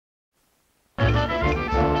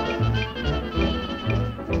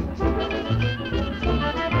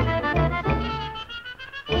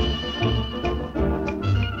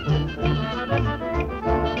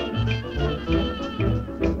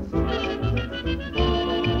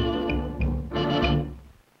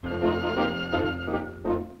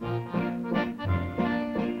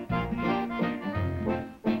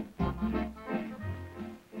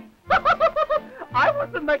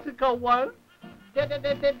America once.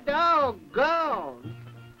 Doggone.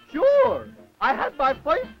 Sure, I had my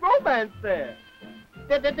first romance there.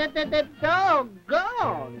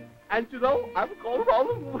 Doggone. And you know, I'm called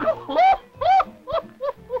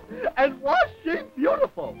and was she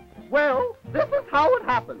beautiful? Well, this is how it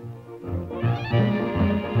happened.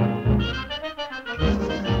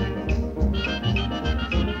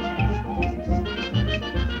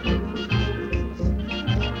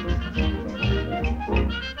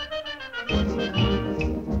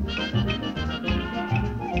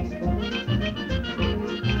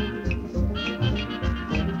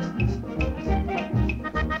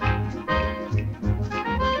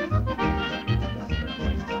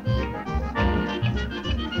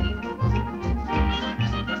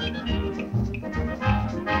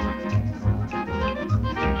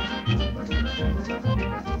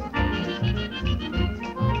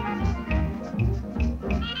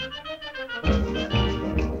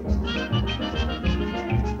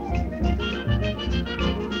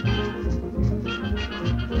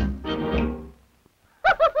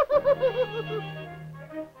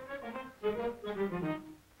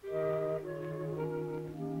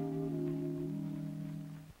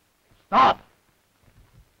 Stop!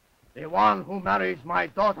 The one who marries my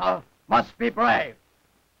daughter must be brave.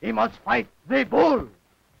 He must fight the bull.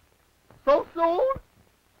 So soon?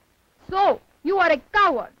 So, you are a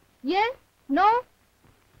coward, yes? No?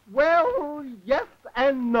 Well, yes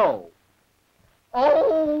and no.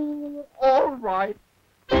 Oh, all right.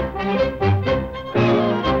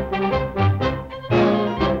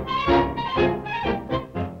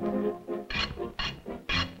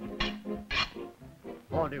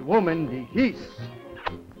 For the woman, the geese.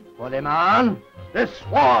 For the man, the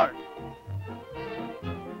sword.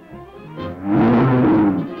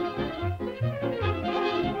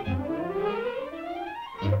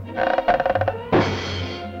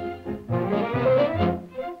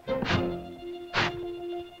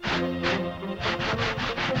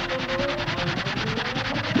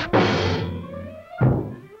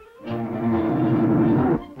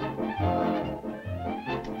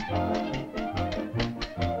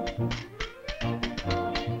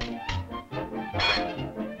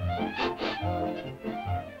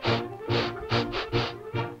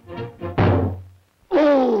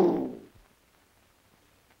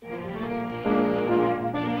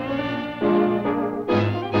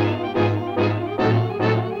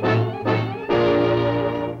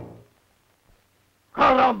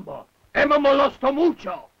 Caramba! Me molesta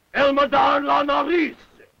mucho. El me da en la nariz.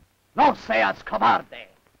 No seas cobarde.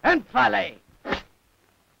 Entrale.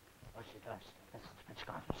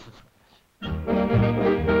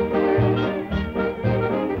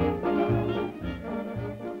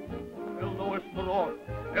 Él no es terror.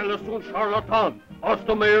 Él es un charlatán.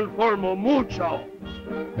 Hasta me informo mucho.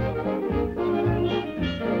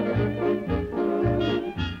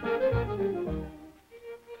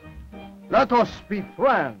 Let us be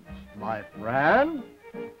friends, my friend.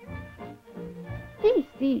 Sí,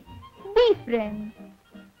 sí. Be friends.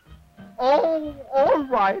 Oh, all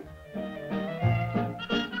right.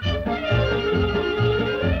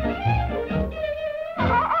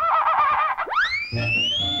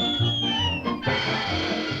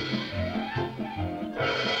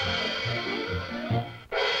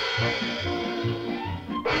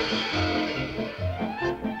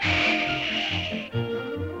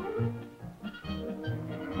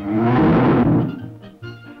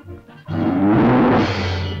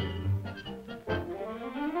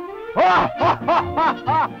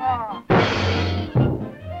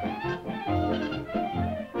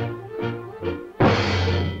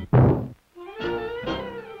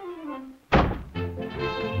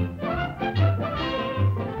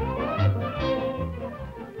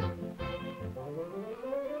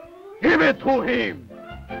 Give it to him.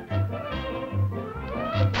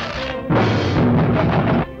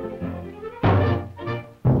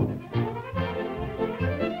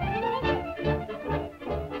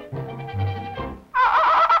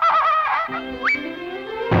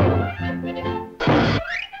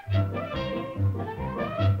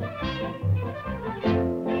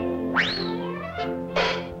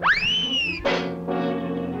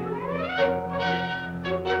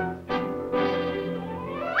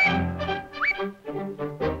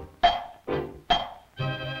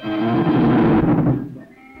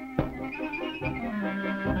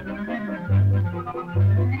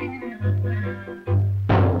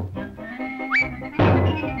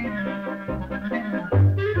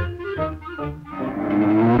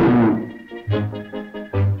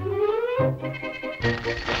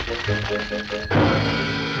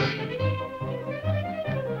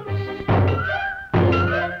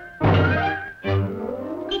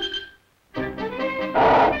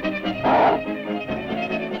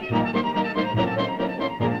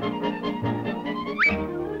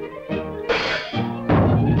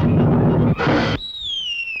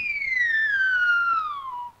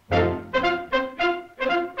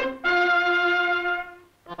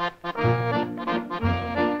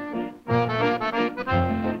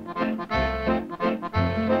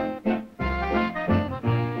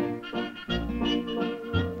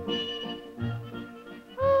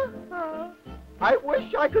 I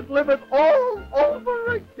wish I could live it all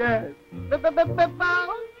over again.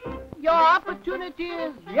 Your opportunity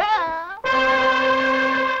is yeah.